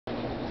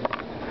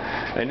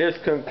And this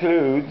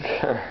concludes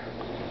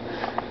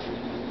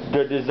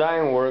the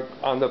design work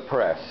on the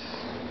press.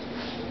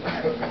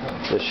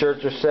 The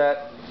shirts are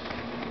set.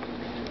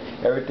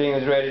 Everything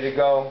is ready to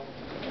go.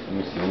 Let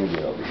me see, let me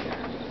get over here.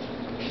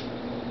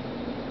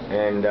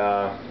 And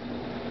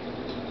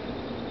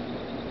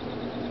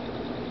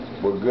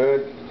we're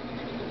good.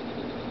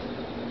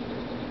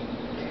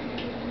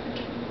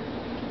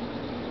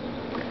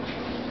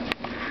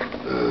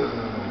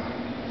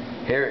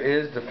 Here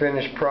is the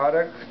finished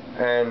product,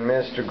 and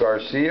Mr.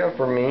 Garcia,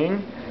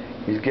 Fermin,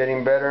 he's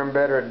getting better and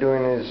better at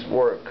doing his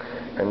work,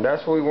 and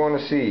that's what we want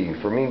to see.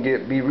 Fermin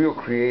be real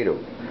creative,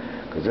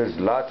 because there's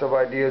lots of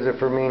ideas that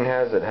Fermin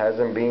has that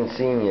hasn't been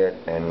seen yet,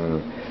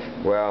 and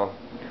well,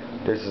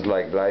 this is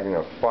like lighting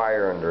a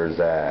fire under his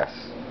ass.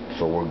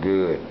 So we're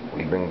good.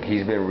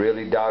 He's been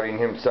really doubting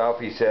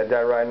himself. He said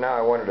that right now.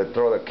 I wanted to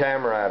throw the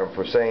camera at him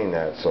for saying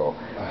that, so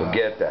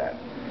forget that.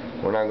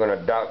 We're not going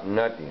to doubt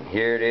nothing.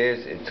 Here it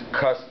is. It's a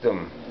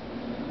custom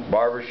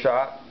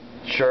barbershop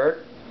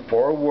shirt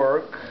for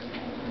work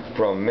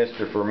from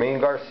Mr. Fermin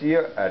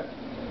Garcia at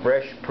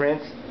Fresh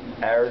Prince,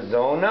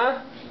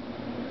 Arizona,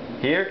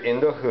 here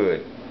in the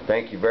hood.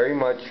 Thank you very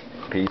much.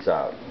 Peace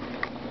out.